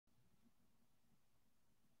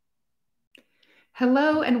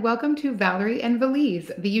Hello and welcome to Valerie and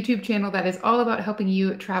Valise, the YouTube channel that is all about helping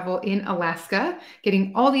you travel in Alaska,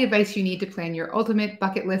 getting all the advice you need to plan your ultimate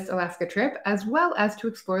bucket list Alaska trip, as well as to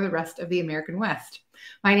explore the rest of the American West.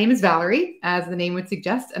 My name is Valerie, as the name would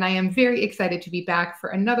suggest, and I am very excited to be back for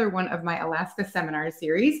another one of my Alaska seminar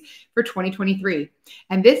series for 2023.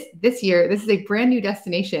 And this year, this is a brand new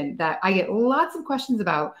destination that I get lots of questions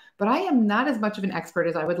about, but I am not as much of an expert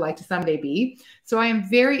as I would like to someday be. So I am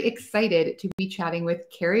very excited to be chatting with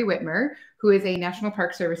Carrie Wittmer, who is a National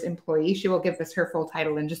Park Service employee. She will give us her full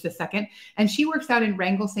title in just a second. And she works out in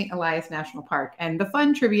Wrangell-St. Elias National Park. And the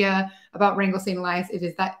fun trivia about Wrangell-St. Elias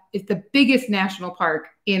is that it's the biggest national park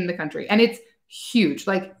in the country. And it's huge,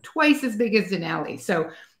 like twice as big as Denali. So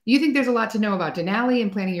you think there's a lot to know about Denali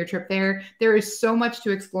and planning your trip there. There is so much to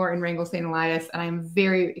explore in Wrangell-St. Elias, and I'm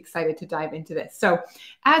very excited to dive into this. So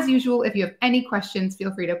as usual, if you have any questions,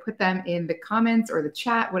 feel free to put them in the comments or the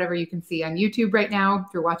chat, whatever you can see on YouTube right now if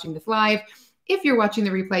you're watching this live. If you're watching the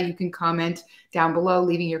replay, you can comment down below,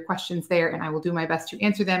 leaving your questions there, and I will do my best to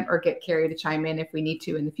answer them or get Carrie to chime in if we need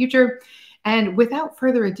to in the future. And without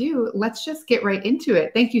further ado, let's just get right into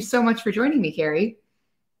it. Thank you so much for joining me, Carrie.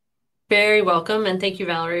 Very welcome, and thank you,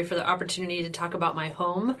 Valerie, for the opportunity to talk about my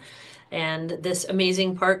home and this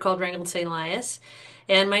amazing park called Wrangell-St. Elias.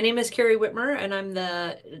 And my name is Carrie Wittmer, and I'm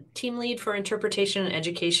the team lead for interpretation and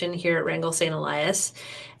education here at Wrangell-St. Elias.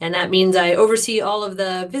 And that means I oversee all of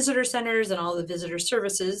the visitor centers and all the visitor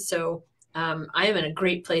services. So I am in a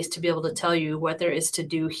great place to be able to tell you what there is to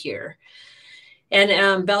do here.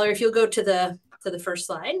 And Valerie, if you'll go to the first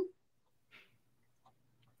slide.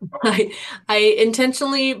 I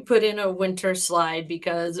intentionally put in a winter slide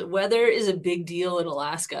because weather is a big deal in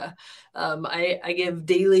Alaska. I give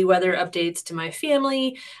daily weather updates to my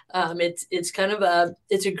family. It's kind of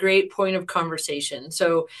it's a great point of conversation.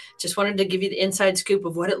 So just wanted to give you the inside scoop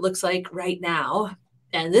of what it looks like right now.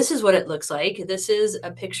 And this is what it looks like. This is a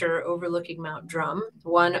picture overlooking Mount Drum,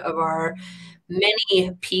 one of our many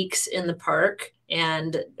peaks in the park.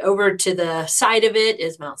 And over to the side of it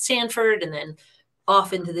is Mount Sanford, and then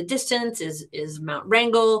off into the distance is Mount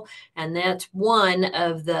Wrangell, and that's one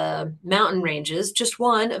of the mountain ranges, just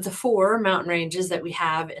one of the 4 mountain ranges that we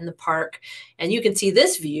have in the park. And you can see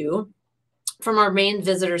this view from our main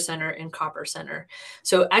visitor center and Copper Center.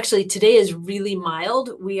 So actually today is really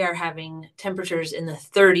mild. We are having temperatures in the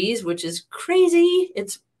 30s, which is crazy.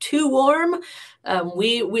 It's too warm.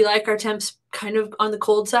 We like our temps kind of on the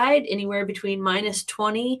cold side, anywhere between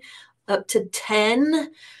 -20 up to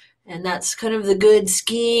 10. And that's kind of the good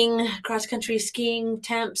skiing, cross-country skiing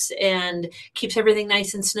temps, and keeps everything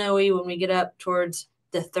nice and snowy. When we get up towards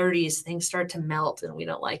the 30s, things start to melt, and we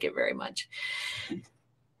don't like it very much.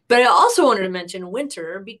 But I also wanted to mention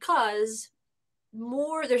winter because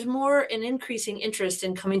there's more an increasing interest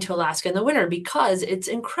in coming to Alaska in the winter because it's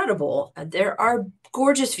incredible. There are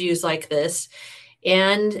gorgeous views like this.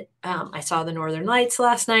 And I saw the Northern Lights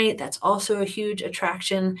last night. That's also a huge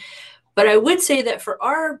attraction. But I would say that for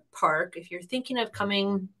our park, if you're thinking of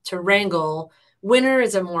coming to Wrangell, winter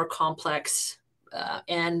is a more complex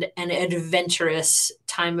and an adventurous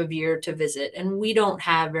time of year to visit. And we don't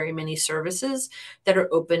have very many services that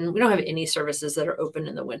are open. We don't have any services that are open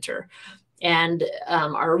in the winter. And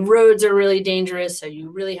our roads are really dangerous, so you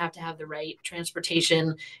really have to have the right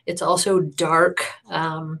transportation. It's also dark.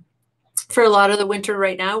 For a lot of the winter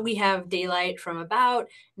right now, we have daylight from about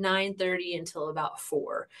 9:30 until about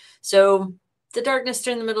 4. So the darkness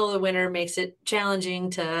during the middle of the winter makes it challenging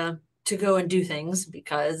to go and do things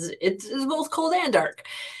because it's both cold and dark.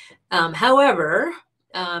 However,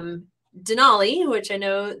 Denali, which I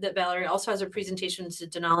know that Valerie also has a presentation to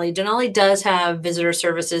Denali. Denali does have visitor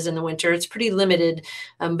services in the winter. It's pretty limited,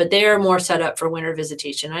 but they are more set up for winter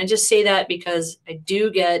visitation. I just say that because I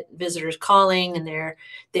do get visitors calling and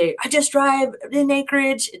I just drive in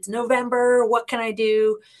Anchorage. It's November. What can I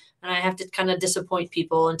do? And I have to kind of disappoint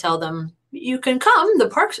people and tell them, you can come. The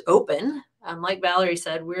park's open. Like Valerie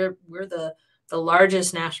said, we're the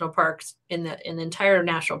largest national parks in the entire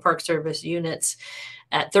National Park Service units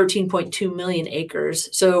at 13.2 million acres.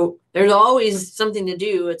 So there's always something to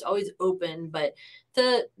do. It's always open, but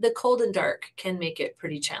the cold and dark can make it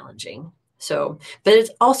pretty challenging. So, but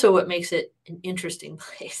it's also what makes it an interesting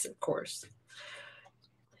place, of course.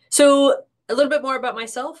 So a little bit more about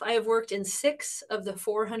myself. I have worked in 6 of the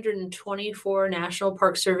 424 National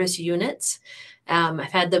Park Service units.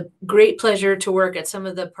 I've had the great pleasure to work at some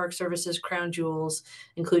of the Park Service's crown jewels,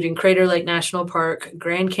 including Crater Lake National Park,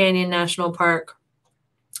 Grand Canyon National Park,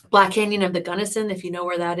 Black Canyon of the Gunnison, if you know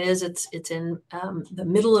where that is. It's in the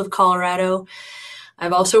middle of Colorado.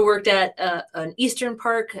 I've also worked at an eastern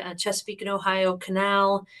park, Chesapeake and Ohio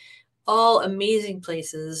Canal, all amazing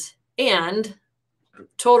places. And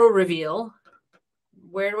total reveal,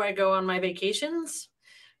 where do I go on my vacations?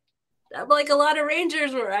 I'm like a lot of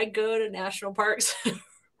rangers where I go to national parks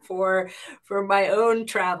for my own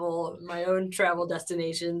travel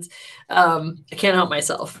destinations. I can't help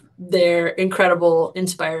myself. They're incredible,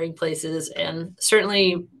 inspiring places, and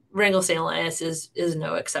certainly Wrangell-St. Elias is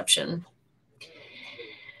no exception.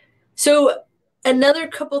 So another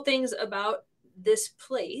couple things about this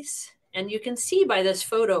place, and you can see by this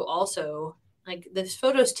photo also, like this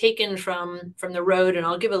photo is taken from the road, and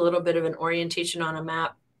I'll give a little bit of an orientation on a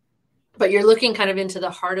map, but you're looking kind of into the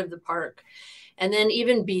heart of the park. And then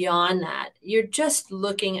even beyond that, you're just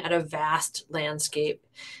looking at a vast landscape.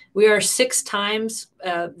 We are 6 times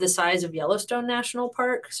the size of Yellowstone National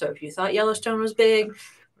Park. So if you thought Yellowstone was big,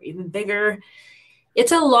 or even bigger,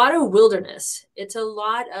 it's a lot of wilderness. It's a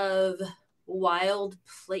lot of wild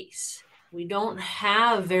place. We don't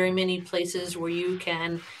have very many places where you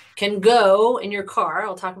can go in your car.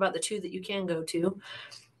 I'll talk about the 2 that you can go to.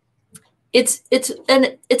 It's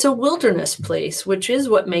a wilderness place, which is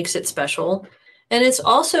what makes it special, and it's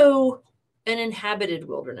also an inhabited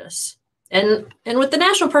wilderness. And with the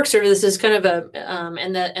National Park Service, this is kind of a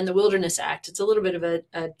and the Wilderness Act. It's a little bit of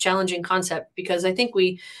a challenging concept because I think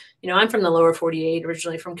I'm from the lower 48,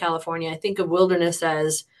 originally from California. I think of wilderness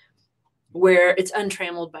as where it's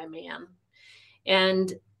untrammeled by man.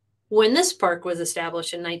 And when this park was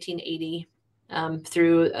established in 1980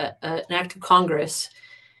 through an act of Congress,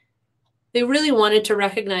 they really wanted to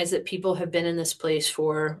recognize that people have been in this place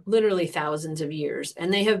for literally thousands of years,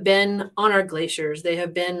 and they have been on our glaciers. They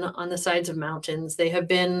have been on the sides of mountains. They have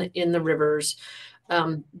been in the rivers.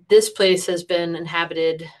 This place has been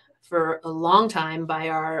inhabited for a long time by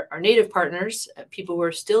our native partners, people who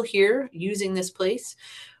are still here using this place.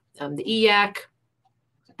 The Eyak,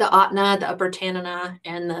 the Ahtna, the Upper Tanana,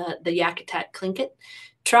 and the Yakutat Tlingit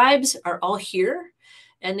tribes are all here.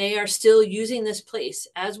 And they are still using this place,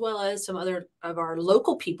 as well as some other of our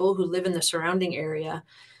local people who live in the surrounding area.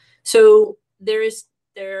 So there's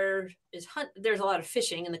a lot of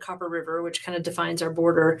fishing in the Copper River, which kind of defines our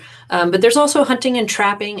border. But there's also hunting and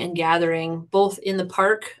trapping and gathering, both in the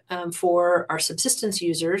park for our subsistence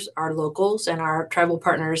users, our locals, and our tribal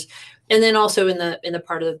partners, and then also in the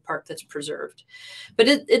part of the park that's preserved. But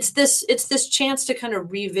it's this chance to kind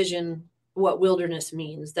of revision what wilderness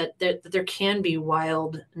means, that there can be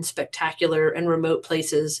wild and spectacular and remote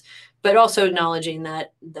places, but also acknowledging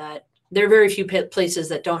that there are very few places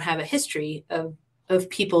that don't have a history of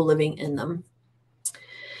people living in them.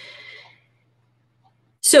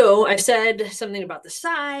 So I've said something about the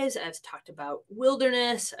size, I've talked about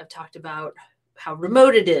wilderness, I've talked about how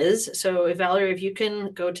remote it is. So Valerie, if you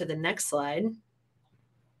can go to the next slide.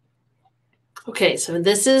 Okay, so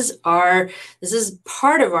this is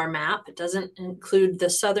part of our map. It doesn't include the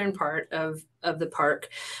southern part of the park.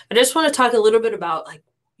 I just want to talk a little bit about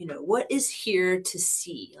what is here to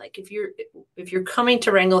see. Like if you're coming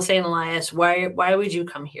to Wrangell-St. Elias, why would you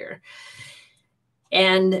come here?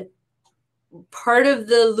 And part of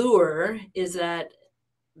the lure is that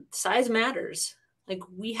size matters. Like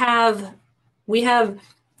we have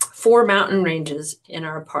 4 mountain ranges in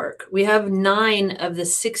our park. We have 9 of the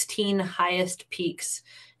 16 highest peaks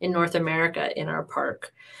in North America in our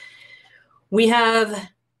park. We have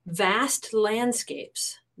vast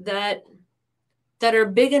landscapes that are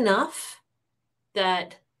big enough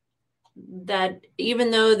that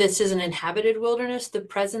even though this is an inhabited wilderness, the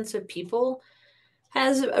presence of people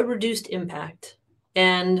has a reduced impact.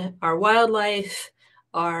 And our wildlife,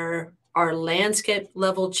 our landscape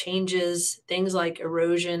level changes, things like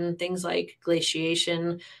erosion, things like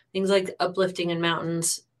glaciation, things like uplifting in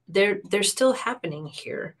mountains, they're still happening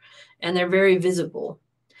here, and they're very visible.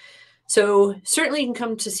 So certainly you can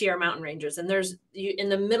come to see our mountain ranges, and there's in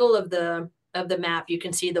the middle of the map, you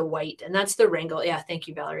can see the white, and that's the Wrangell. Yeah, thank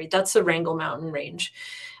you, Valerie. That's the Wrangell Mountain Range.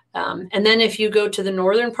 And then if you go to the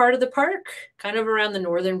northern part of the park, kind of around the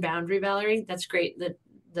northern boundary, Valerie, that's great.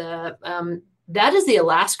 That is the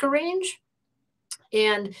Alaska Range.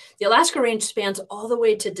 And the Alaska Range spans all the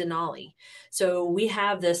way to Denali. So we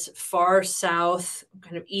have this far south,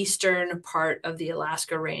 kind of eastern part of the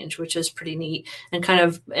Alaska Range, which is pretty neat and kind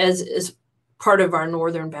of as part of our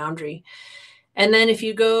northern boundary. And then if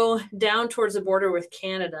you go down towards the border with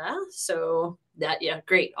Canada, so that, yeah,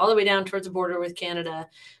 great. All the way down towards the border with Canada,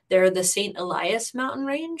 there are the St. Elias Mountain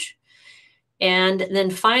Range. And then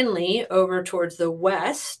finally over towards the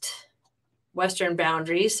western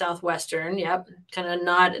boundary, southwestern, yep, kind of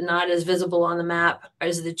not as visible on the map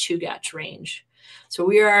as the Chugach Range. So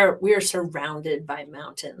we are surrounded by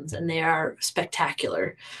mountains, and they are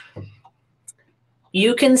spectacular.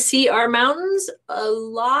 You can see our mountains a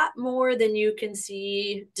lot more than you can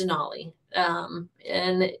see Denali.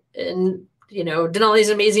 And Denali is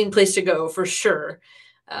an amazing place to go for sure.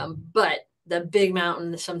 But the big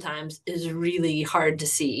mountain sometimes is really hard to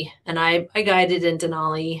see. And I guided in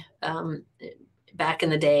Denali back in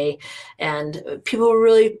the day, and people were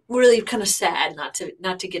really, really kind of sad not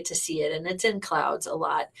to get to see it. And it's in clouds a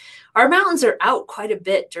lot. Our mountains are out quite a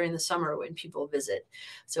bit during the summer when people visit.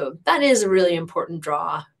 So that is a really important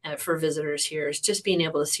draw for visitors here, is just being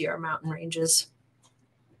able to see our mountain ranges.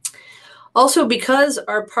 Also, because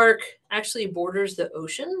our park actually borders the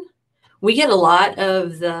ocean, we get a lot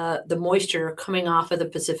of the moisture coming off of the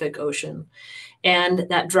Pacific Ocean. And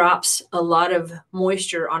that drops a lot of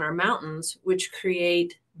moisture on our mountains, which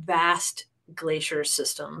create vast glacier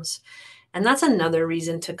systems. And that's another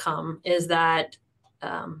reason to come, is that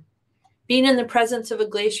being in the presence of a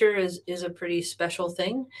glacier is a pretty special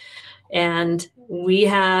thing. And we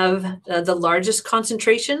have the largest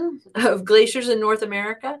concentration of glaciers in North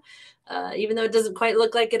America. Even though it doesn't quite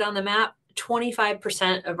look like it on the map,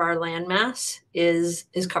 25% of our landmass is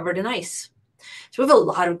covered in ice. So we have a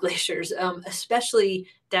lot of glaciers, especially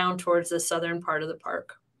down towards the southern part of the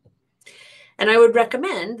park. And I would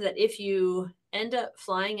recommend that if you end up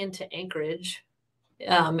flying into Anchorage,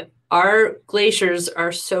 our glaciers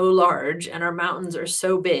are so large and our mountains are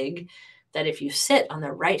so big that if you sit on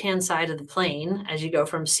the right-hand side of the plane as you go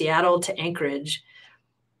from Seattle to Anchorage,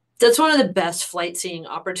 that's one of the best flight seeing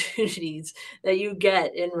opportunities that you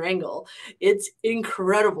get in Wrangell. It's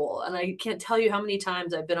incredible. And I can't tell you how many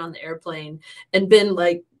times I've been on the airplane and been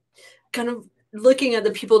like kind of looking at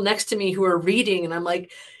the people next to me who are reading. And I'm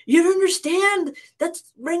like, you don't understand.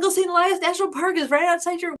 That's Wrangell-St. Elias National Park is right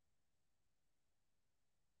outside your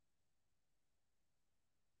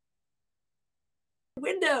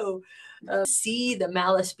window. See the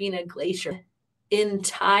Malaspina Glacier.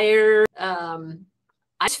 Entire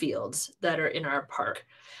ice fields that are in our park.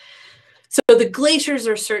 So the glaciers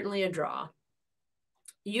are certainly a draw.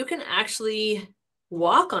 You can actually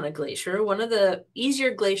walk on a glacier. One of the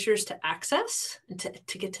easier glaciers to access and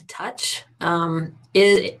to get to touch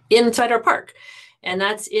is inside our park. And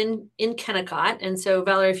that's in Kennecott. And so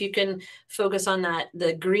Valerie, if you can focus on that,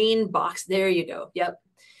 the green box, there you go. Yep.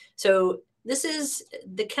 So this is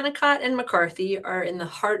the Kennecott and McCarthy are in the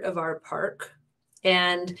heart of our park.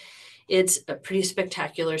 And it's a pretty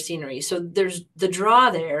spectacular scenery. So there's the draw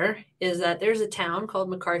there is that there's a town called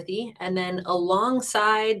McCarthy, and then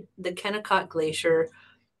alongside the Kennecott Glacier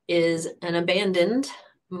is an abandoned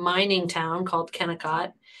mining town called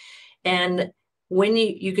Kennecott. And when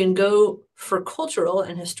you can go for cultural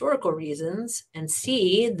and historical reasons and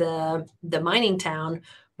see the mining town,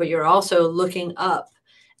 but you're also looking up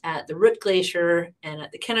at the Root Glacier and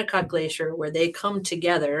at the Kennecott Glacier where they come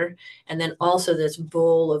together, and then also this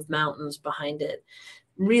bowl of mountains behind it.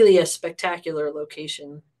 Really a spectacular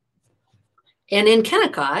location. And in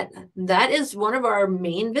Kennecott, that is one of our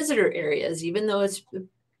main visitor areas, even though it's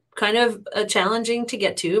kind of challenging to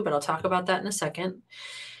get to, but I'll talk about that in a second.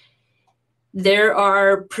 There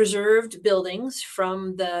are preserved buildings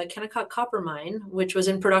from the Kennecott copper mine, which was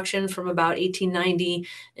in production from about 1890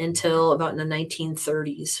 until about the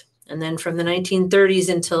 1930s. And then from the 1930s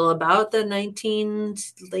until about the late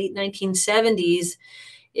 1970s,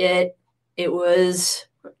 it was,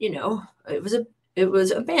 it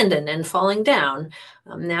was abandoned and falling down.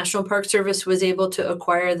 National Park Service was able to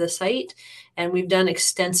acquire the site, and we've done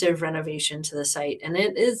extensive renovation to the site. And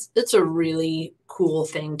it's a really cool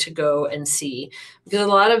thing to go and see, because a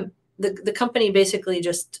lot of the company basically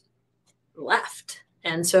just left.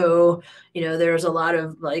 And so, there's a lot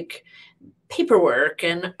of like paperwork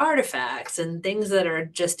and artifacts and things that are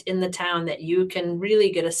just in the town that you can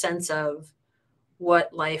really get a sense of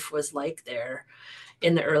what life was like there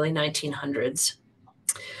in the early 1900s.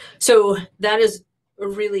 So that is a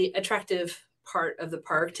really attractive part of the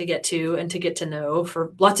park to get to and to get to know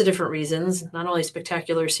for lots of different reasons, not only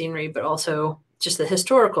spectacular scenery, but also just the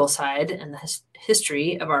historical side and the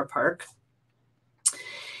history of our park.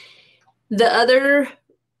 The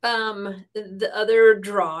other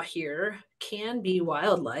draw here can be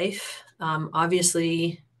wildlife.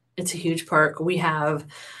 Obviously, it's a huge park. We have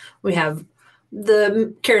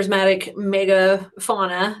the charismatic mega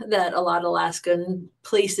fauna that a lot of Alaskan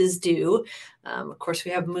places do. Of course, we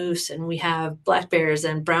have moose, and we have black bears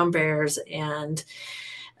and brown bears, and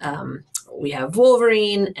we have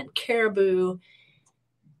wolverine and caribou.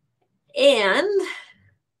 And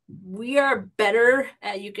we are better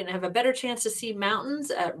you can have a better chance to see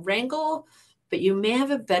mountains at Wrangell, but you may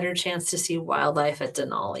have a better chance to see wildlife at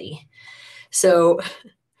Denali. So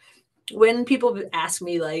when people ask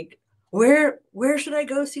me like, where should I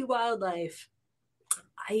go see wildlife?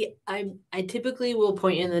 I typically will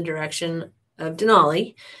point you in the direction of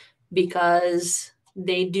Denali, because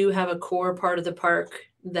they do have a core part of the park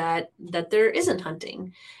that there isn't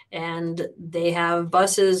hunting, and they have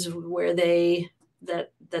buses where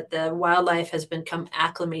that the wildlife has become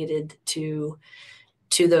acclimated to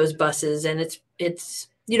those buses, and it's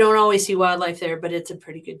you don't always see wildlife there, but it's a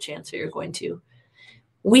pretty good chance that you're going to.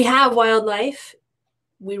 We have wildlife.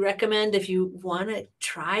 We recommend, if you want to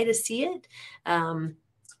try to see it,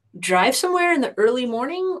 drive somewhere in the early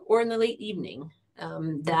morning or in the late evening.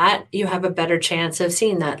 That you have a better chance of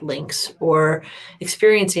seeing that lynx or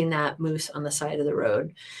experiencing that moose on the side of the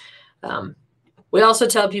road. We also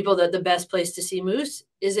tell people that the best place to see moose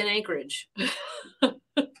is in Anchorage.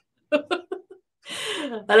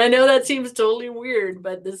 And I know that seems totally weird,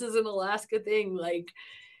 but this is an Alaska thing. Like,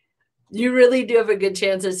 you really do have a good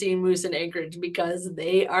chance of seeing moose in Anchorage because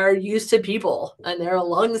they are used to people and they're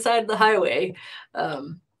along the side of the highway.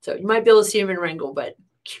 So you might be able to see them in Wrangell, but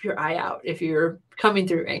keep your eye out if you're coming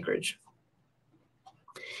through Anchorage.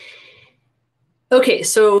 Okay,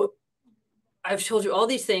 so I've told you all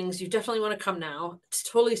these things. You definitely want to come now. It's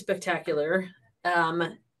totally spectacular.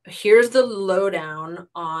 Here's the lowdown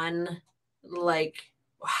on, like,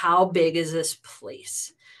 how big is this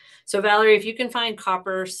place? So Valerie, if you can find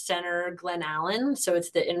Copper Center, Glen Allen, so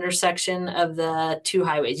it's the intersection of the two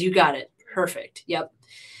highways. You got it. Perfect. Yep.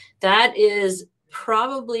 That is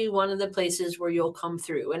probably one of the places where you'll come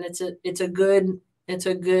through, and it's a good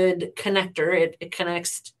connector. It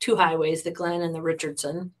connects two highways, the Glen and the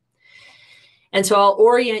Richardson. And so I'll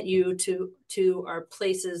orient you to our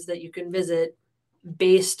places that you can visit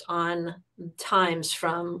based on times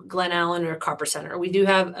from Glen Allen or Copper Center. We do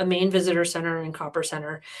have a main visitor center in Copper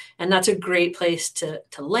Center, and that's a great place to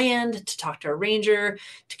land, to talk to a ranger,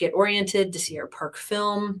 to get oriented, to see our park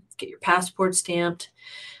film, get your passport stamped.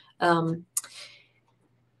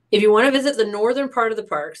 If you want to visit the northern part of the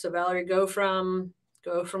park, so Valerie, go from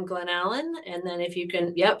Glen Allen, and then if you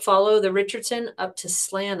can, follow the Richardson up to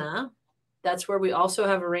Slana. That's where we also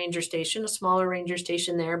have a ranger station, a smaller ranger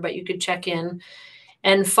station there, but you could check in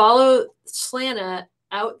and follow Slana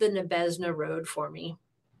out the Nebezna Road for me.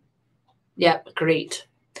 Yep, great.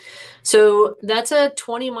 So that's a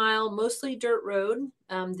 20-mile, mostly dirt road.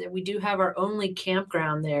 That we do have our only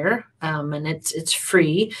campground there, and it's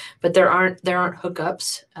free, but there aren't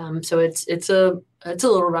hookups. So it's a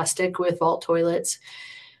little rustic with vault toilets.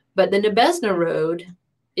 But the Nebezna Road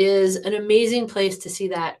is an amazing place to see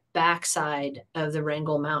that backside of the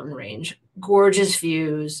Wrangell mountain range. Gorgeous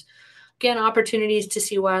views. Again, opportunities to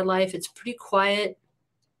see wildlife. It's pretty quiet.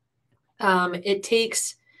 It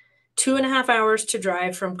takes 2.5 hours to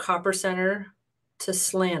drive from Copper Center to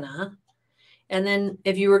Slana. And then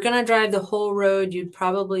if you were going to drive the whole road, you'd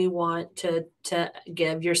probably want to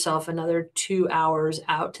give yourself another 2 hours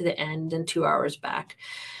out to the end and 2 hours back.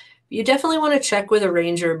 You definitely want to check with a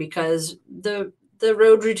ranger because the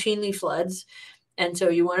road routinely floods. And so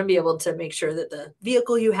you want to be able to make sure that the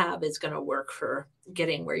vehicle you have is going to work for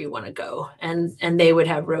getting where you want to go. And they would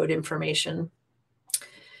have road information.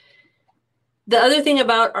 The other thing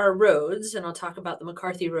about our roads, and I'll talk about the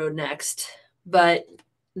McCarthy Road next, but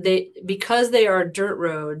because they are dirt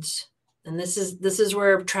roads, and this is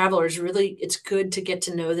where travelers really, it's good to get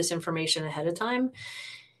to know this information ahead of time.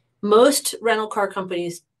 Most rental car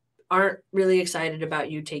companies aren't really excited about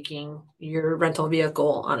you taking your rental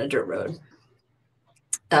vehicle on a dirt road.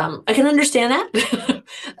 I can understand that.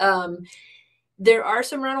 There are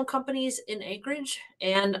some rental companies in Anchorage,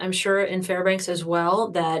 and I'm sure in Fairbanks as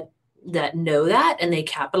well, that know that, and they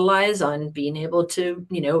capitalize on being able to,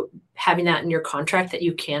 having that in your contract that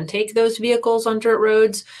you can take those vehicles on dirt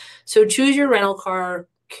roads. So choose your rental car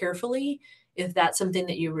carefully if that's something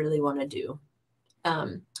that you really want to do.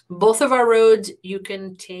 Both of our roads you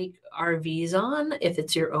can take RVs on if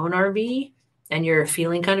it's your own RV and you're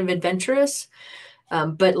feeling kind of adventurous.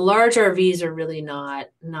 But large RVs are really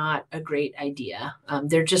not a great idea.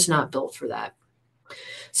 They're just not built for that.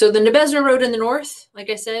 So the Nebezna Road in the north, like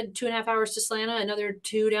I said, 2.5 hours to Slana, another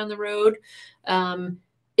 2 down the road.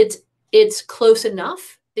 It's close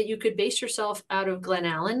enough that you could base yourself out of Glen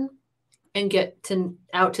Allen and get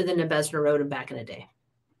out to the Nebezna Road and back in a day.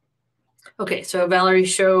 Okay, so Valerie,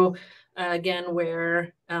 show again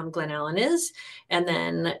where Glen Allen is, and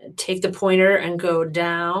then take the pointer and go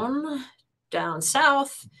down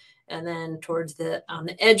south, and then towards on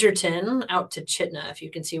the Edgerton out to Chitna. If you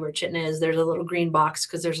can see where Chitna is, there's a little green box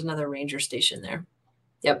because there's another ranger station there.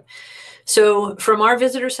 Yep. So from our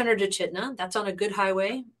visitor center to Chitna, that's on a good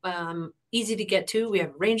highway, easy to get to. We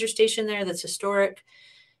have a ranger station there that's historic.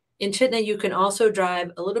 In Chitna, you can also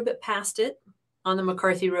drive a little bit past it on the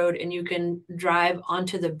McCarthy Road, and you can drive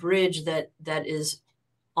onto the bridge that is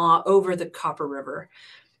over the Copper River.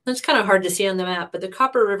 That's kind of hard to see on the map, but the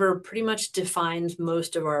Copper River pretty much defines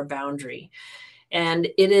most of our boundary. And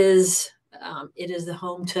it is the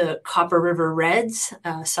home to Copper River Reds,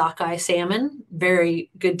 sockeye salmon,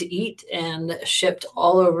 very good to eat and shipped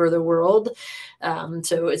all over the world.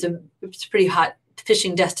 So it's a pretty hot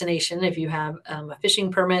fishing destination if you have a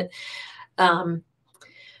fishing permit.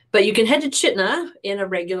 But you can head to Chitna in a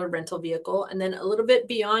regular rental vehicle, and then a little bit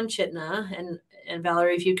beyond Chitna, and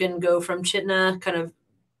Valerie, if you can go from Chitna, kind of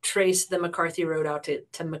trace the McCarthy Road out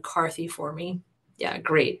to McCarthy for me. Yeah,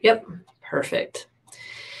 great. Yep, perfect.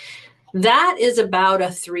 That is about a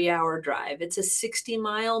 3-hour drive. It's a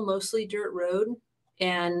 60-mile, mostly dirt road,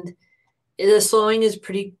 and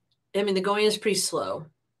the going is pretty slow.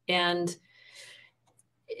 And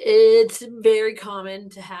it's very common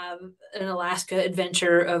to have an Alaska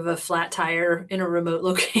adventure of a flat tire in a remote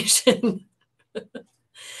location.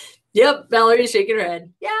 Yep, Valerie's shaking her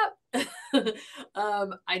head. Yep.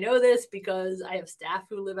 I know this because I have staff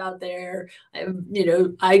who live out there.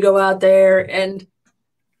 I go out there, and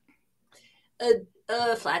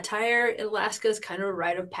a flat tire in Alaska is kind of a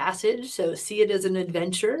rite of passage. So see it as an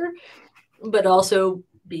adventure, but also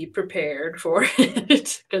be prepared for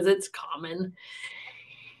it because it's common.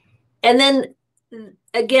 And then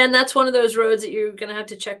again, that's one of those roads that you're going to have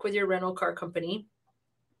to check with your rental car company.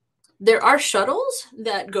 There are shuttles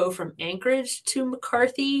that go from Anchorage to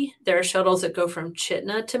McCarthy. There are shuttles that go from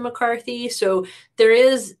Chitna to McCarthy. So there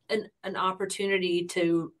is an opportunity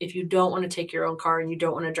to, if you don't want to take your own car and you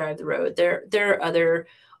don't want to drive the road, there are other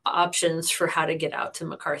options for how to get out to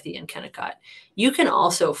McCarthy and Kennecott. You can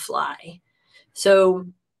also fly. So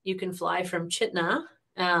you can fly from Chitna.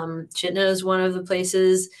 Chitna is one of the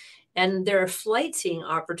places, and there are flight seeing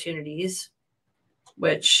opportunities,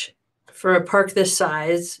 which for a park this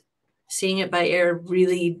size, seeing it by air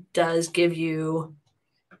really does give you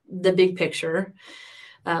the big picture.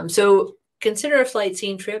 So consider a flight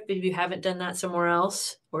seeing trip if you haven't done that somewhere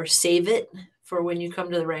else, or save it for when you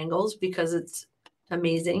come to the Wrangells because it's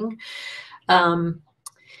amazing. But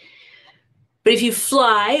if you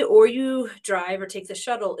fly or you drive or take the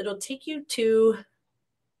shuttle, it'll take you to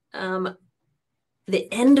the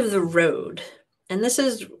end of the road. And this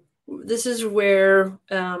is where,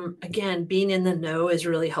 again, being in the know is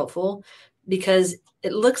really helpful, because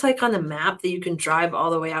it looks like on the map that you can drive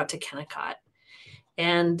all the way out to Kennecott,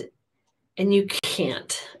 and you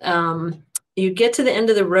can't. You get to the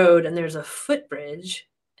end of the road and there's a footbridge,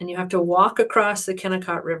 and you have to walk across the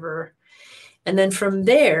Kennecott River. And then from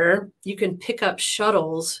there, you can pick up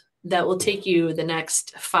shuttles that will take you the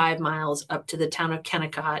next 5 miles up to the town of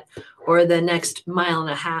Kennecott, or the next 1.5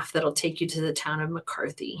 miles that'll take you to the town of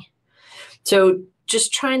McCarthy. So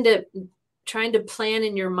just trying to plan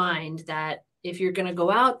in your mind that if you're going to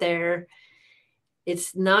go out there,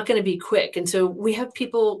 it's not going to be quick. And so we have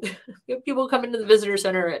people come into the visitor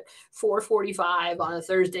center at 4:45 on a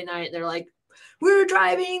Thursday night, and they're like, "We're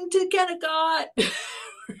driving to Kennecott."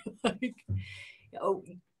 Like,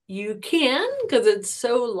 you can, because it's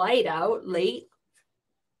so light out late,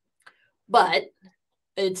 but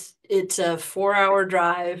it's a 4-hour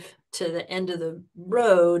drive to the end of the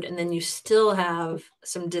road, and then you still have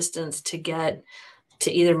some distance to get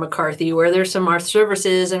to either McCarthy, where there's some art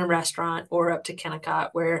services and a restaurant, or up to Kennecott,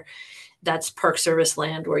 where that's Park Service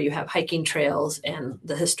land, where you have hiking trails and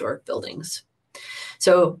the historic buildings.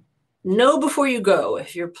 So know before you go,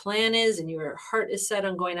 if your plan is and your heart is set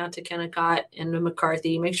on going out to Kennecott and to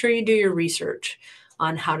McCarthy, make sure you do your research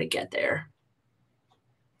on how to get there.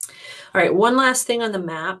 All right, one last thing on the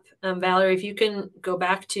map. Valerie, if you can go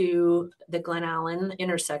back to the Glen Allen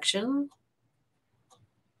intersection.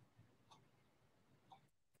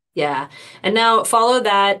 Yeah, and now follow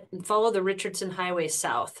the Richardson Highway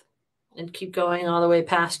south, and keep going all the way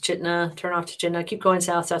past Chitna, turn off to Chitna, keep going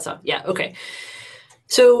south, south, south. Yeah, okay.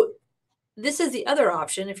 So this is the other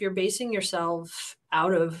option if you're basing yourself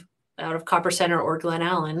out of Copper Center or Glen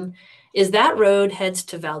Allen, is that road heads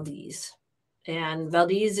to Valdez. And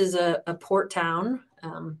Valdez is a port town.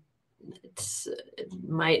 You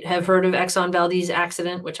might have heard of Exxon Valdez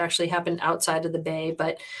accident, which actually happened outside of the bay.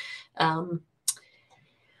 But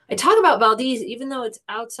I talk about Valdez, even though it's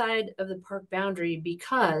outside of the park boundary,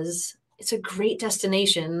 because it's a great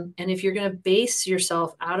destination. And if you're going to base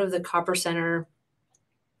yourself out of the Copper Center,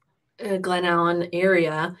 Glen Allen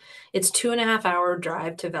area, it's 2.5-hour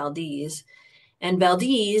drive to Valdez. And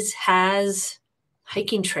Valdez has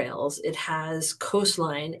hiking trails. It has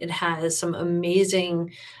coastline. It has some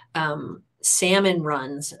amazing salmon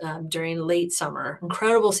runs during late summer,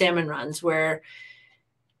 incredible salmon runs where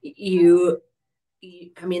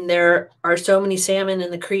I mean, there are so many salmon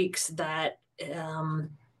in the creeks that,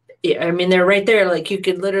 I mean, they're right there. Like you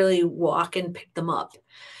could literally walk and pick them up.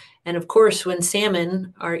 And of course, when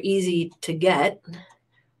salmon are easy to get,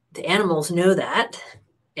 the animals know that.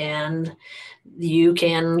 And you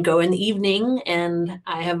can go in the evening, and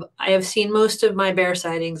I have seen most of my bear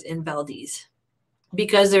sightings in Valdez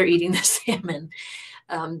because they're eating the salmon.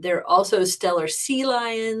 There are also stellar sea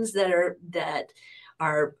lions that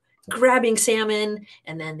are grabbing salmon,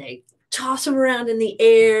 and then they toss them around in the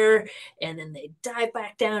air, and then they dive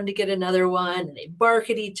back down to get another one, and they bark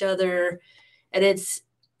at each other, and it's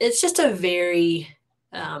just a very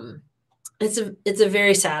it's a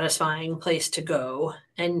very satisfying place to go,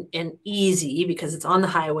 and easy because it's on the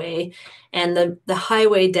highway, and the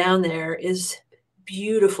highway down there is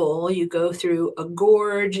beautiful. You go through a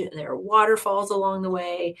gorge, and there are waterfalls along the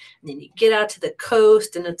way, and then you get out to the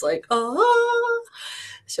coast, and it's like, oh.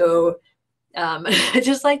 So I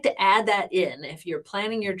just like to add that in. If you're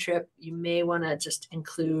planning your trip, you may want to just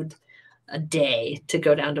include a day to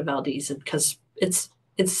go down to Valdez because it's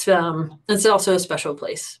also a special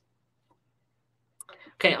place.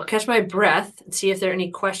 Okay, I'll catch my breath and see if there are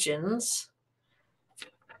any questions.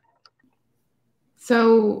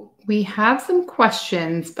 So we have some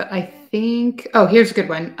questions, but I think, oh, here's a good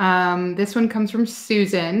one. This one comes from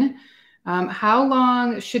Susan. How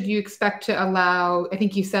long should you expect to allow? I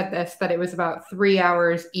think you said this, that it was about 3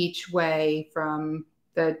 hours each way from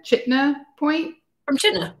the Chitna point. From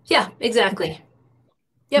Chitna, yeah, exactly. Okay.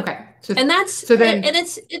 Yep. Okay. And that's so then, and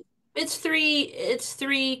it's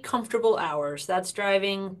 3 comfortable hours. That's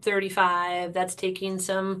driving 35. That's taking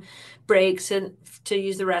some breaks and to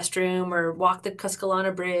use the restroom or walk the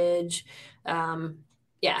Tuscaloosa Bridge.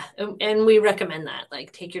 Yeah, and we recommend that.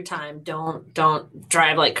 Like, take your time. Don't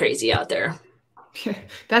drive like crazy out there.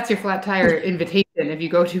 That's your flat tire invitation if you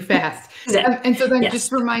go too fast. Exactly. And so then Yes.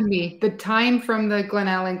 just remind me the time from the Glen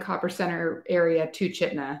Allen Copper Center area to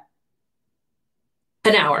Chitna.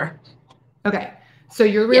 An hour. Okay. So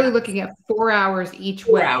you're really looking at 4 hours each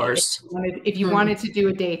 4 way hours. if you wanted to do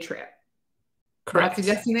a day trip. Correct. Not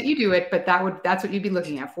suggesting that you do it, but that's what you'd be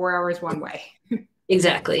looking at, 4 hours one way.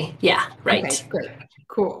 Exactly. Yeah, right. Okay, great.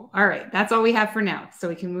 Cool. All right. That's all we have for now. So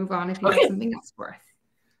we can move on if you have something else for us.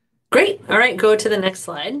 Great. All right, go to the next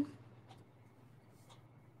slide.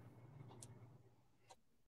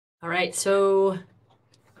 All right, so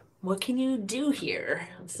what can you do here?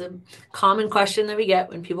 It's a common question that we get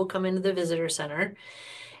when people come into the visitor center.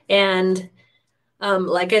 And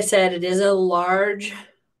like I said, it is a large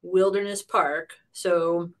wilderness park,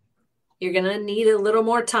 so you're going to need a little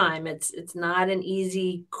more time. It's not an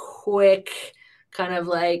easy, quick kind of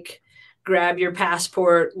like grab your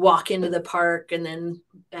passport, walk into the park, and then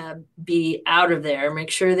be out of there.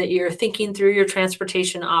 Make sure that you're thinking through your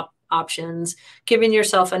transportation options, giving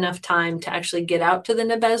yourself enough time to actually get out to the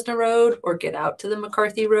Nebezna Road or get out to the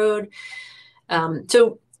McCarthy Road.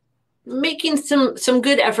 So making some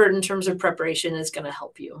good effort in terms of preparation is going to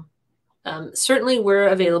help you. Certainly we're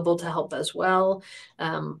available to help as well.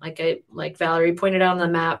 Like Valerie pointed out on the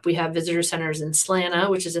map, we have visitor centers in Slana,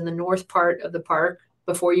 which is in the north part of the park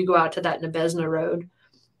before you go out to that Nebezna Road.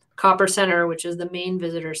 Copper Center, which is the main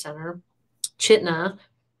visitor center. Chitna,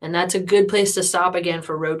 and that's a good place to stop again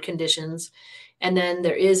for road conditions. And then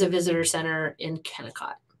there is a visitor center in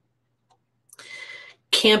Kennecott.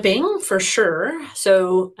 Camping for sure.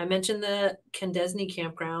 So I mentioned the Kendesny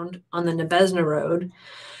campground on the Nebezna Road,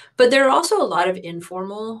 but there are also a lot of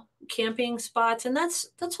informal camping spots, and that's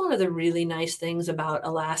one of the really nice things about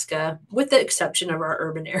Alaska, with the exception of our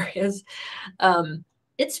urban areas.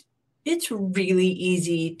 It's really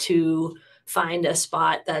easy to find a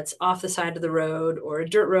spot that's off the side of the road or a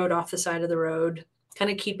dirt road off the side of the road,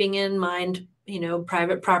 kind of keeping in mind,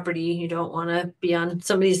 private property. You don't want to be on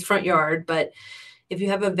somebody's front yard, but if you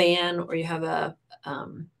have a van or you have an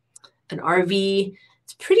RV,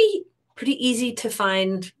 it's pretty easy to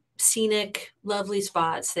find scenic, lovely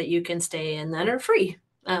spots that you can stay in that are free,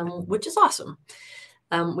 which is awesome.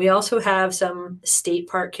 We also have some state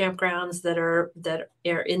park campgrounds that are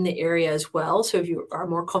in the area as well. So if you are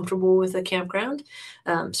more comfortable with a campground,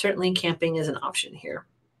 certainly camping is an option here.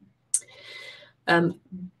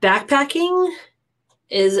 Backpacking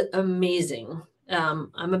is amazing.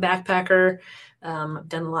 I'm a backpacker. I've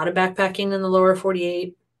done a lot of backpacking in the lower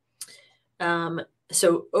 48.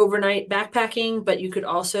 So overnight backpacking, but you could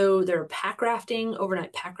also, there are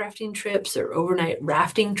overnight pack rafting trips, there are overnight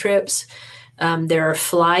rafting trips. There are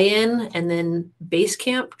fly-in and then base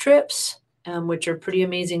camp trips, which are pretty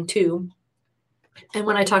amazing too. And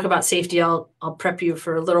when I talk about safety, I'll prep you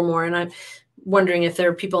for a little more. And I'm wondering if there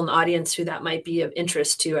are people in the audience who that might be of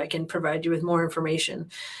interest to. I can provide you with more information.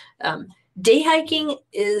 Day hiking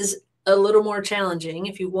is a little more challenging.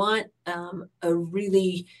 If you want a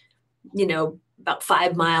really, about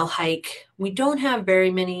 5 mile hike, we don't have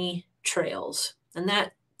very many trails, and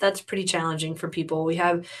that's pretty challenging for people. We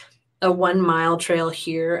have a 1 mile trail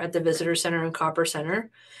here at the Visitor Center and Copper Center.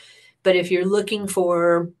 But if you're looking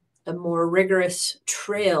for a more rigorous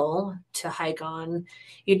trail to hike on,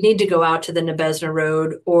 you'd need to go out to the Nebezna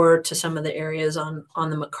Road or to some of the areas on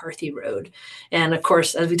the McCarthy Road. And of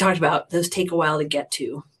course, as we talked about, those take a while to get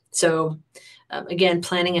to. So again,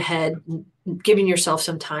 planning ahead, giving yourself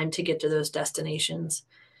some time to get to those destinations.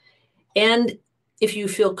 And if you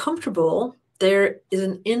feel comfortable, there is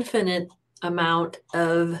an infinite amount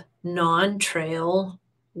of non-trail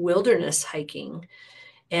wilderness hiking.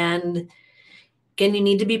 And again, you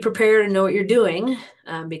need to be prepared and know what you're doing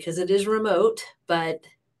because it is remote, but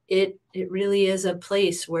it really is a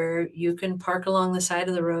place where you can park along the side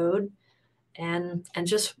of the road and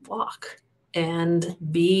just walk and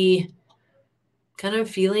be kind of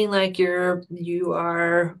feeling like you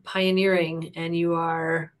are pioneering and you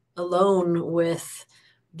are alone with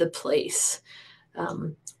the place.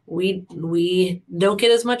 We don't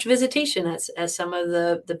get as much visitation as some of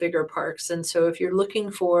the bigger parks. And so if you're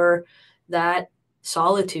looking for that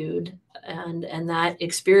solitude and that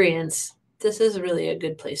experience, this is really a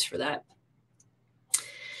good place for that.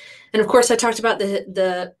 And of course, I talked about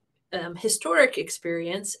the historic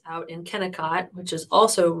experience out in Kennecott, which is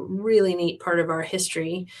also really neat part of our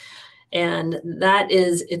history. And that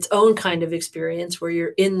is its own kind of experience where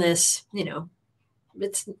you're in this,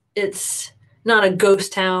 it's not a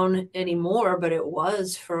ghost town anymore, but it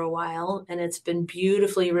was for a while, and it's been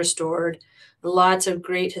beautifully restored. Lots of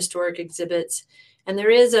great historic exhibits. And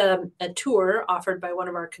there is a tour offered by one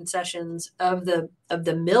of our concessions of the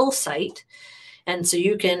mill site. And so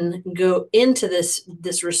you can go into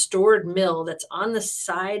this restored mill that's on the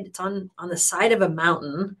side, it's on the side of a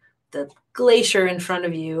mountain, the glacier in front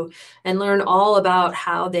of you, and learn all about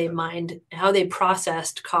how they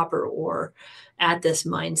processed copper ore at this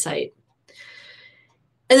mine site.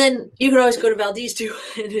 And then you can always go to Valdez too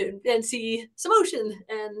and see some ocean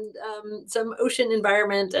and some ocean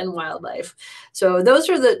environment and wildlife. So those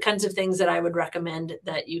are the kinds of things that I would recommend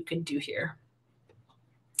that you can do here.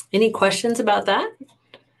 Any questions about that?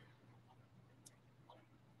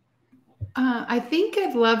 I think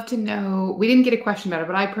I'd love to know, we didn't get a question about it,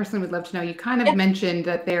 but I personally would love to know, you kind of mentioned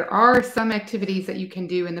that there are some activities that you can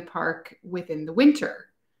do in the park within the winter.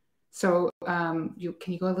 So can you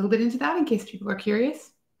go a little bit into that in case people are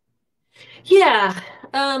curious? Yeah.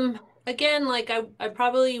 Again, like I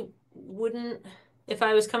probably wouldn't, if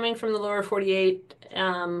I was coming from the lower 48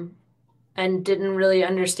 and didn't really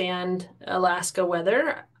understand Alaska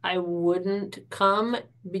weather, I wouldn't come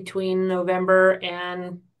between November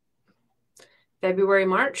and February,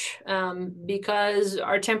 March, because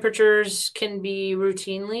our temperatures can be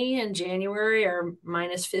routinely in January are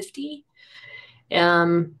minus 50,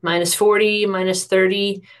 minus 40, minus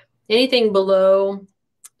 30. Anything below,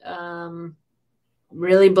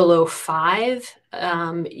 really below 5,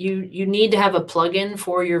 you need to have a plug-in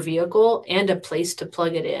for your vehicle and a place to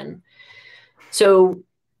plug it in. So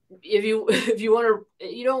if you want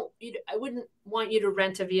to, I wouldn't want you to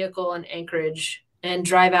rent a vehicle in Anchorage and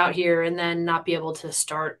drive out here and then not be able to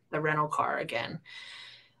start the rental car again.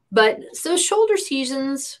 But so shoulder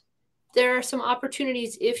seasons, there are some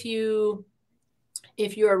opportunities if you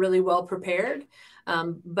are really well prepared.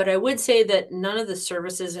 But I would say that none of the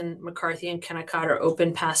services in McCarthy and Kennecott are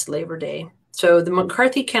open past Labor Day. So the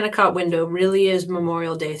McCarthy-Kennecott window really is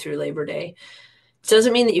Memorial Day through Labor Day. It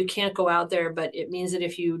doesn't mean that you can't go out there, but it means that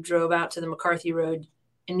if you drove out to the McCarthy Road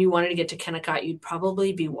and you wanted to get to Kennecott, you'd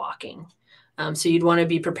probably be walking. So you'd want to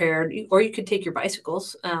be prepared, or you could take your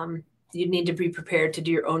bicycles. You'd need to be prepared to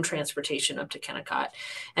do your own transportation up to Kennecott.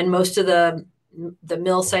 And most of the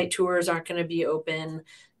mill site tours aren't going to be open.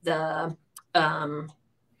 None of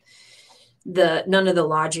the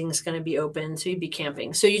lodging is going to be open. So you'd be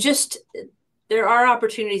camping. So there are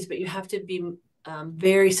opportunities, but you have to be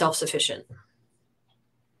very self-sufficient.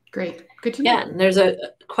 Great. Good to know. Yeah. And there's a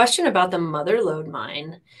question about the Mother Lode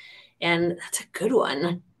mine, and that's a good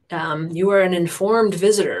one. You are an informed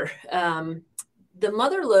visitor. The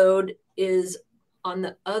Mother Lode is on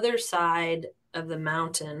the other side of the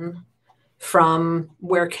mountain from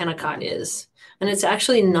where Kennecott is. And it's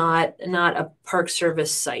actually not a Park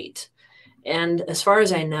Service site. And as far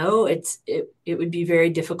as I know, it would be very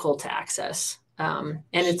difficult to access. And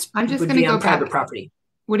I'm just would going to be go on private back. property.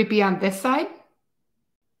 Would it be on this side?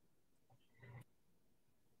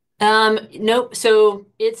 Nope. So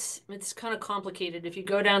it's kind of complicated. If you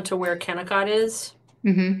go down to where Kennecott is,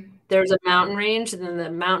 there's a mountain range, and then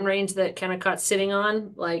the mountain range that Kennecott's sitting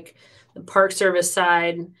on, like the Park Service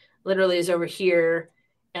side, literally is over here.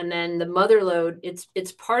 And then the mother lode,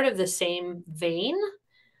 it's part of the same vein.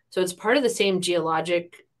 So it's part of the same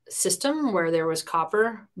geologic system where there was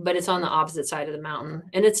copper, but it's on the opposite side of the mountain.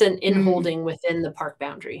 And it's an inholding within the park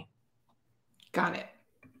boundary. Got it.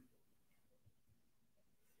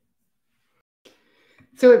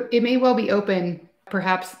 So it may well be open,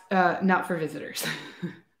 perhaps not for visitors.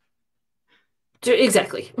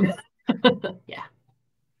 Exactly. Yeah.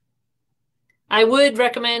 I would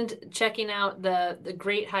recommend checking out the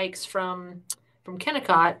great hikes from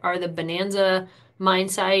Kennecott are the Bonanza mine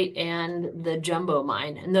site and the Jumbo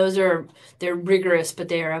mine. And they're rigorous, but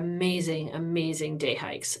they are amazing, amazing day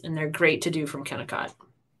hikes. And they're great to do from Kennecott.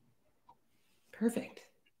 Perfect.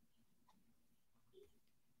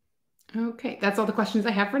 Okay, that's all the questions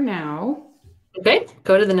I have for now. Okay,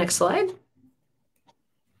 go to the next slide.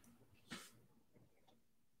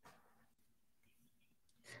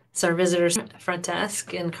 It's our visitors front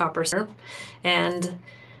desk in Copper Center. And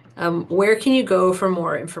where can you go for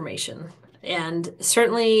more information? And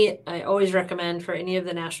certainly, I always recommend for any of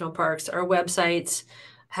the national parks, our websites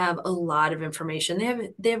have a lot of information.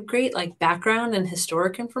 They have great like background and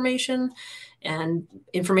historic information, and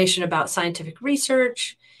information about scientific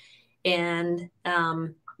research, and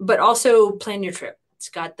but also plan your trip. It's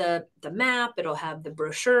got the map. It'll have the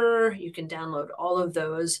brochure. You can download all of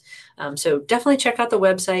those. So definitely check out the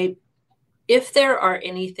website. If there are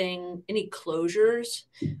any closures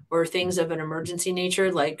or things of an emergency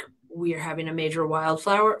nature, like we are having a major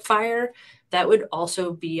wildfire fire, that would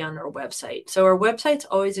also be on our website. So our website's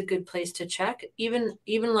always a good place to check, even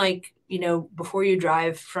like, before you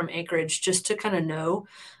drive from Anchorage, just to kind of know.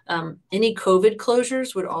 Any COVID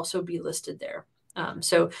closures would also be listed there.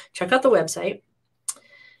 So check out the website.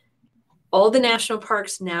 All the national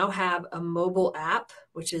parks now have a mobile app,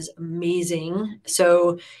 which is amazing.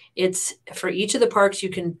 So it's for each of the parks, you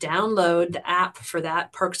can download the app for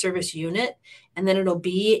that Park Service unit, and then it'll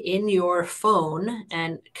be in your phone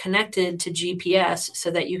and connected to GPS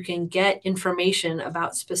so that you can get information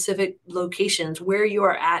about specific locations where you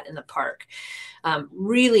are at in the park.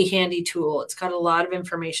 Really handy tool. It's got a lot of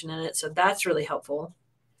information in it, so that's really helpful.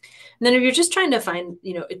 And then if you're just trying to find,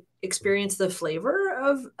 experience the flavor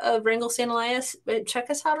of Wrangell-St. Elias, check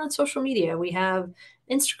us out on social media. We have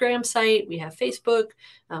Instagram site, we have Facebook,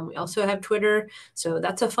 we also have Twitter. So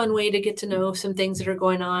that's a fun way to get to know some things that are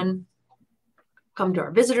going on. Come to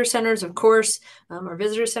our visitor centers, of course. Our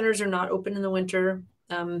visitor centers are not open in the winter.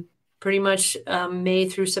 Pretty much May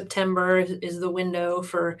through September is the window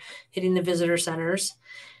for hitting the visitor centers.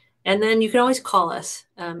 And then you can always call us.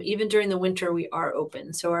 Even during the winter, we are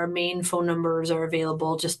open. So our main phone numbers are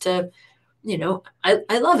available just to,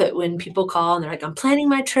 I love it when people call and they're like, I'm planning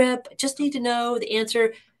my trip. I just need to know the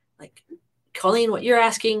answer. Like, Colleen, what you're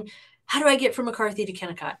asking, how do I get from McCarthy to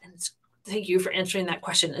Kennecott? And thank you for answering that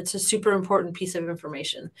question. It's a super important piece of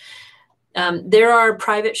information. There are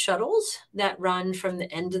private shuttles that run from the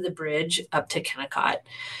end of the bridge up to Kennecott.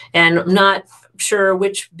 And I'm not sure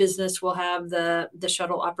which business will have the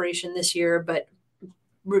shuttle operation this year, but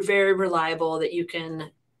we're very reliable that you can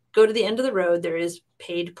go to the end of the road. There is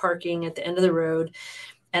paid parking at the end of the road,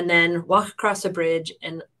 and then walk across the bridge.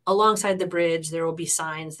 And alongside the bridge, there will be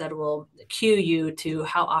signs that will cue you to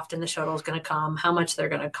how often the shuttle is going to come, how much they're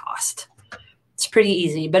going to cost. It's pretty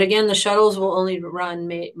easy. But again, the shuttles will only run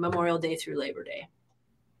Memorial Day through Labor Day.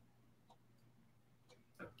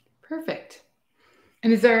 Perfect.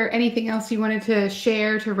 And is there anything else you wanted to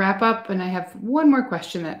share to wrap up? And I have one more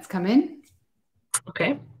question that's come in.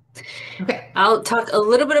 Okay. I'll talk a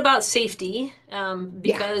little bit about safety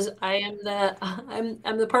because I am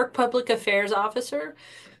I'm the park public affairs officer.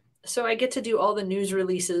 So I get to do all the news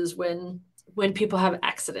releases when people have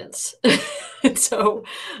accidents. So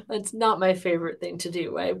it's not my favorite thing to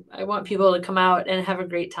do. I want people to come out and have a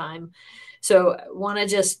great time. So I want to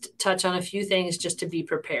just touch on a few things just to be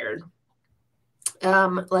prepared.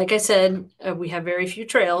 Like I said, we have very few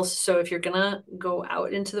trails. So if you're going to go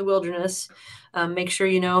out into the wilderness, make sure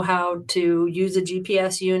you know how to use a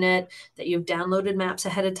GPS unit, that you've downloaded maps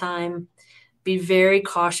ahead of time. Be very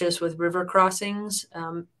cautious with river crossings.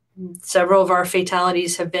 Several of our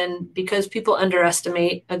fatalities have been because people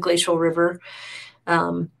underestimate a glacial river.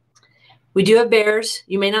 We do have bears.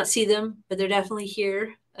 You may not see them, but they're definitely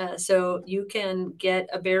here. So you can get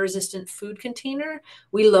a bear-resistant food container.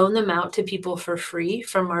 We loan them out to people for free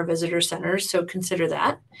from our visitor centers, so consider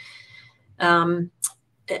that. An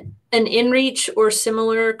inReach or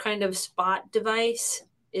similar kind of spot device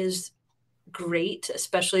is great,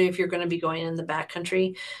 especially if you're going to be going in the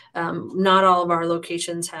backcountry. Not all of our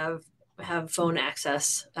locations have phone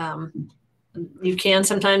access. You can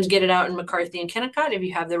sometimes get it out in McCarthy and Kennecott if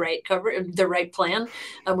you have the right the right plan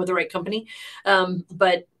with the right company.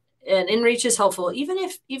 But an inReach is helpful,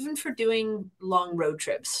 even for doing long road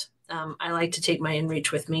trips. I like to take my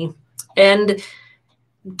inReach with me, and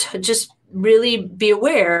to just really be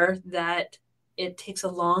aware that it takes a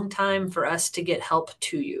long time for us to get help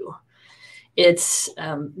to you. It's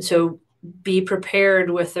so be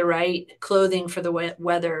prepared with the right clothing for the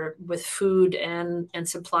weather, with food and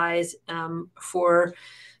supplies. For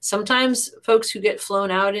sometimes folks who get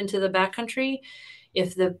flown out into the backcountry,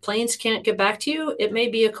 if the planes can't get back to you, it may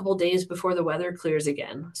be a couple days before the weather clears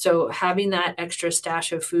again. So having that extra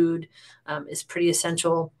stash of food is pretty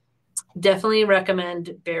essential. Definitely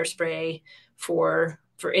recommend bear spray for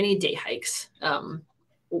any day hikes. Our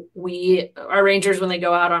rangers, when they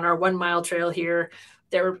go out on our 1 mile trail here,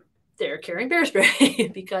 they're carrying bear spray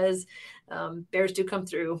because bears do come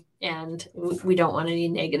through, and we don't want any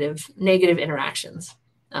negative interactions.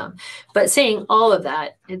 But saying all of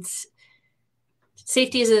that,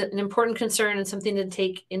 safety is an important concern and something to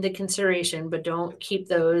take into consideration, but don't keep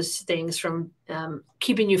those things from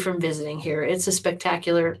keeping you from visiting here. It's a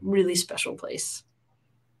spectacular, really special place.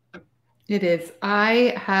 It is.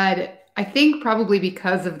 I think probably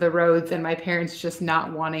because of the roads and my parents just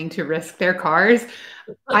not wanting to risk their cars,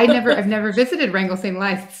 I've never visited Wrangell-St.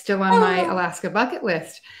 Elias. It's still on my Alaska bucket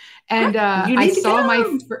list. And I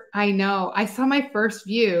saw my first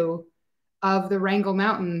view of the Wrangell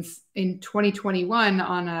Mountains in 2021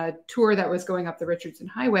 on a tour that was going up the Richardson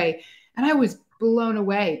Highway. And I was blown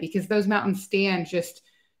away because those mountains stand just,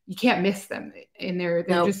 you can't miss them. And they're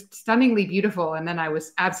just stunningly beautiful. And then I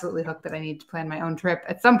was absolutely hooked that I need to plan my own trip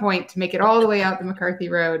at some point to make it all the way out the McCarthy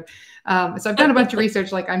Road. So I've done a bunch of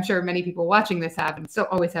research, like I'm sure many people watching this have, and still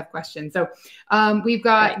always have questions. So we've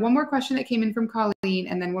got one more question that came in from Colleen,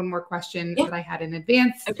 and then one more question that I had in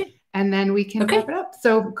advance. Okay. And then we can wrap it up.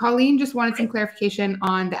 So Colleen just wanted some clarification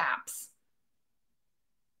on the apps.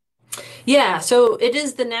 Yeah, so it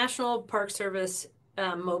is the National Park Service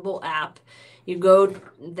mobile app. You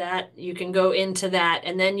can go into that,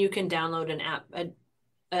 and then you can download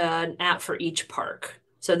an app for each park.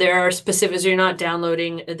 So there are specifics. You're not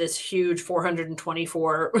downloading this huge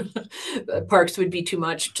 424 parks would be too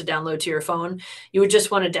much to download to your phone. You would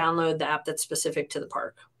just want to download the app that's specific to the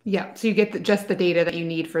park. Yeah, so you get just the data that you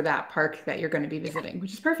need for that park that you're going to be visiting,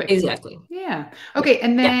 which is perfect. Exactly. Yeah. Okay,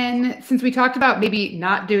 and then since we talked about maybe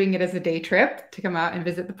not doing it as a day trip to come out and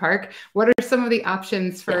visit the park, what are some of the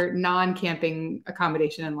options for non-camping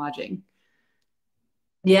accommodation and lodging?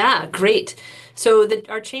 Yeah, great. So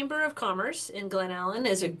our Chamber of Commerce in Glen Allen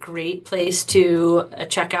is a great place to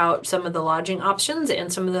check out some of the lodging options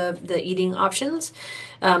and some of the eating options.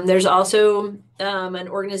 There's also an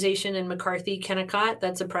organization in McCarthy, Kennecott.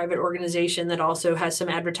 That's a private organization that also has some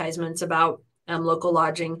advertisements about local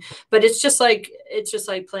lodging. But it's just like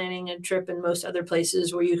planning a trip in most other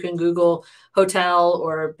places where you can Google hotel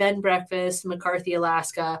or bed and breakfast, McCarthy,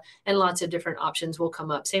 Alaska, and lots of different options will come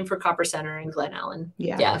up. Same for Copper Center in Glen Allen.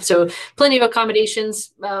 Yeah. So plenty of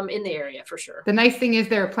accommodations in the area for sure. The nice thing is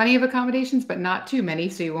there are plenty of accommodations, but not too many,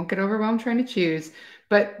 so you won't get overwhelmed trying to choose.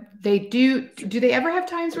 But they do they ever have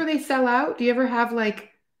times where they sell out? Do you ever have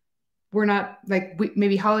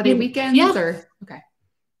maybe holiday weekends or okay?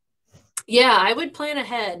 Yeah, I would plan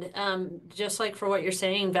ahead. Just like for what you're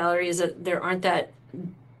saying, Valerie, is that there aren't that,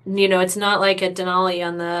 it's not like at Denali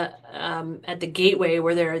on at the gateway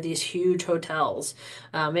where there are these huge hotels.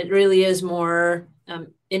 It really is more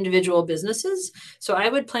individual businesses. So I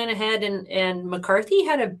would plan ahead, and McCarthy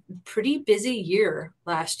had a pretty busy year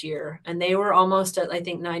last year, and they were almost at, I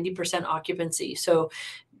think, 90% occupancy. So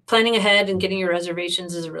planning ahead and getting your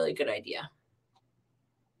reservations is a really good idea.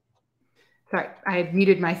 Sorry, I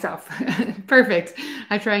muted myself. Perfect.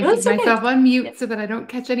 I try and keep myself on mute so that I don't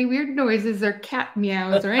catch any weird noises or cat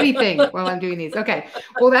meows or anything while I'm doing these. Okay.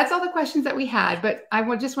 Well, that's all the questions that we had, but I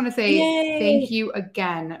just want to say thank you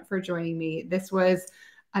again for joining me. This was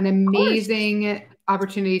an amazing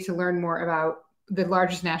opportunity to learn more about the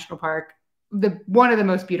largest national park, one of the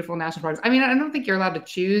most beautiful national parks. I mean, I don't think you're allowed to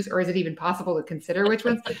choose, or is it even possible to consider which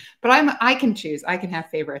ones? But I can choose. I can have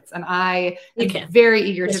favorites, and I am very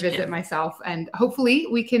eager to visit myself. And hopefully,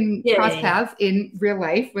 we can cross paths in real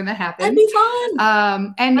life when that happens. That'd be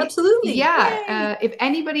fun. And absolutely,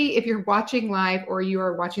 if you're watching live or you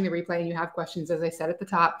are watching the replay and you have questions, as I said at the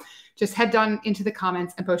top, just head down into the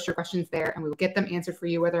comments and post your questions there, and we will get them answered for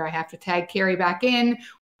you. Whether I have to tag Carrie back in,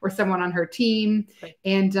 or someone on her team. Right.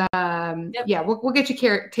 And yeah, we'll get you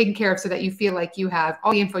taken care of so that you feel like you have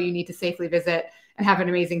all the info you need to safely visit and have an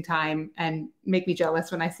amazing time and make me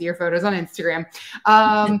jealous when I see your photos on Instagram.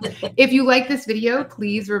 If you like this video,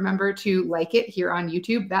 please remember to like it here on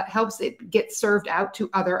YouTube. That helps it get served out to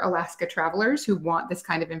other Alaska travelers who want this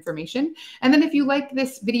kind of information. And then if you like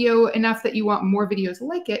this video enough that you want more videos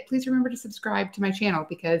like it, please remember to subscribe to my channel,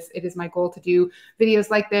 because it is my goal to do videos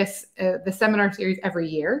like this, the seminar series, every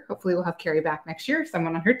year. Hopefully we'll have Carrie back next year,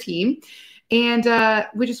 someone on her team. And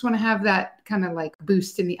we just want to have that kind of like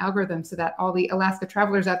boost in the algorithm so that all the Alaska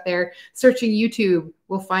travelers out there searching YouTube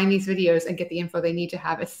will find these videos and get the info they need to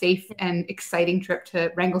have a safe and exciting trip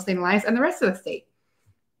to Wrangell-St. Elias and the rest of the state.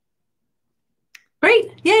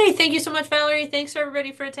 Great. Yay. Thank you so much, Valerie. Thanks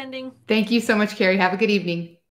everybody for attending. Thank you so much, Carrie. Have a good evening.